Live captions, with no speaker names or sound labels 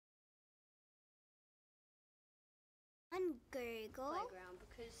On Google,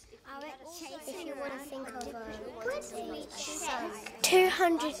 If you want to think of a good teacher.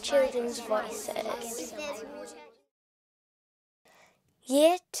 200 children's voices.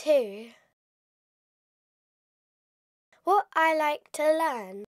 Year 2. What I like to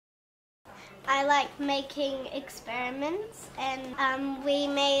learn. I like making experiments, and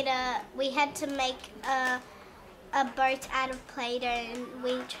we had to make a boat out of Play-Doh, and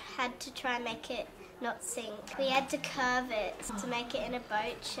we had to try and make it not sink. We had to curve it to make it in a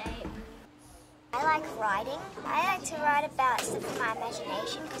boat shape. I like writing. I like to write about stuff in my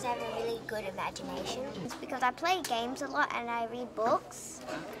imagination because I have a really good imagination. It's because I play games a lot and I read books,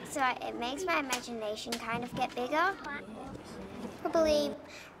 so it makes my imagination kind of get bigger. Probably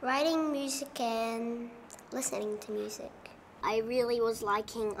writing music and listening to music. I really was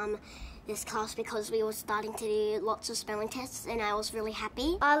liking this class because we were starting to do lots of spelling tests and I was really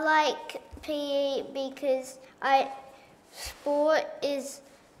happy. I like PE because sport is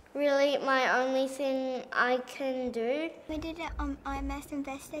really my only thing I can do. We did an IMS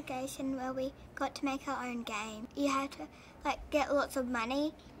investigation where we got to make our own game. You had to get lots of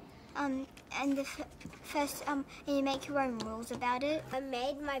money, and you make your own rules about it. I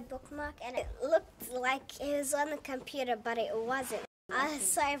made my bookmark and it looked like it was on the computer, but it wasn't. I was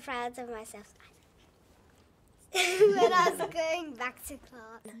so proud of myself when I was going back to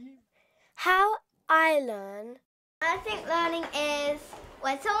class. How I learn. I think learning is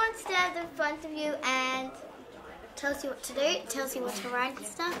when someone stands in front of you and tells you what to do, tells you what to write and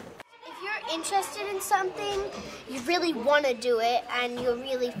stuff. If you're interested in something, you really want to do it and you're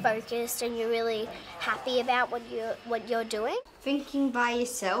really focused and you're really happy about what you're doing. Thinking by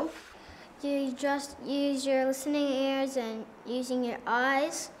yourself. You just use your listening ears and using your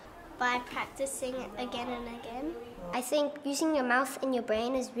eyes by practicing it again and again. I think using your mouth and your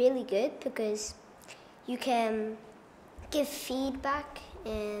brain is really good because you can give feedback,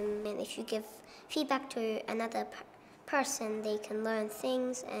 and if you give feedback to another person, they can learn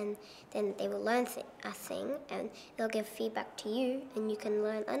things, and then they will learn a thing, and they'll give feedback to you, and you can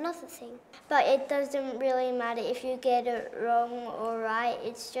learn another thing. But it doesn't really matter if you get it wrong or right.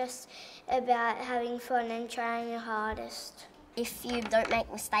 It's just about having fun and trying your hardest. If you don't make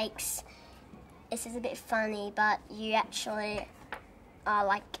mistakes, this is a bit funny, but you actually are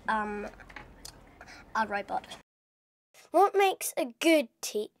like a robot. What makes a good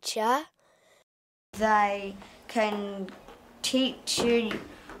teacher? They can teach you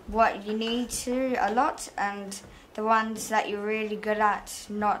what you need to a lot, and the ones that you're really good at,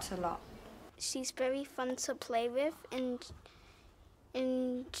 not a lot. She's very fun to play with,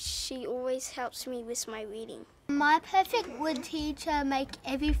 and she always helps me with my reading. My perfect would teacher make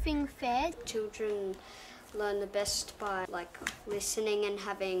everything fair. Children learn the best by listening and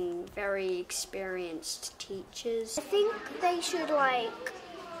having very experienced teachers. I think they should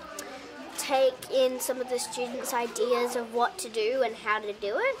take in some of the students' ideas of what to do and how to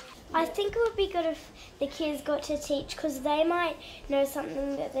do it. I think it would be good if the kids got to teach because they might know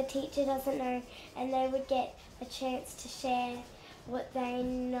something that the teacher doesn't know, and they would get a chance to share what they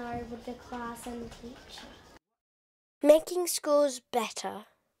know with the class and the teacher. Making schools better.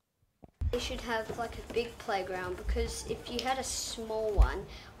 They should have a big playground, because if you had a small one,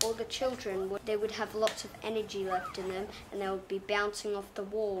 all the children they would have lots of energy left in them and they would be bouncing off the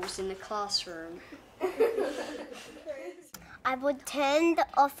walls in the classroom. I would turn the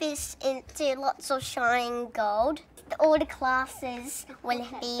office into lots of shining gold. All the classes would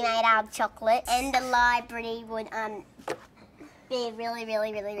be made out of chocolate, and the library would be really,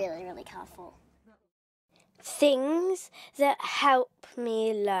 really, really, really, really colourful. Things that help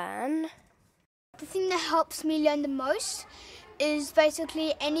me learn. The thing that helps me learn the most is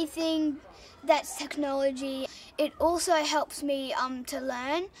basically anything that's technology. It also helps me to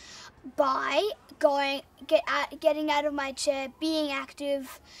learn by getting out of my chair, being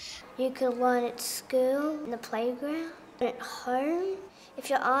active. You can learn at school, in the playground, at home. If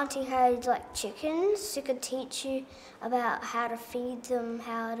your auntie had chickens, she could teach you about how to feed them,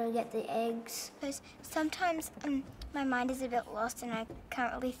 how to get the eggs. Because sometimes my mind is a bit lost and I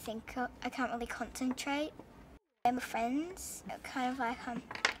can't really think, I can't really concentrate. And with friends, kind of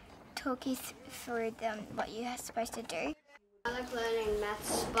talk you through what you're supposed to do. I like learning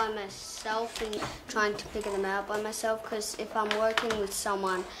maths by myself and trying to figure them out by myself, because if I'm working with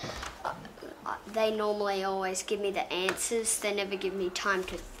someone, they normally always give me the answers. They never give me time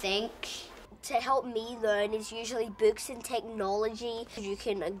to think. To help me learn is usually books and technology. You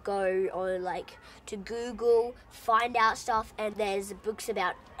can go on to Google, find out stuff, and there's books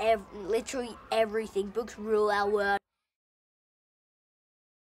about literally everything. Books rule our world.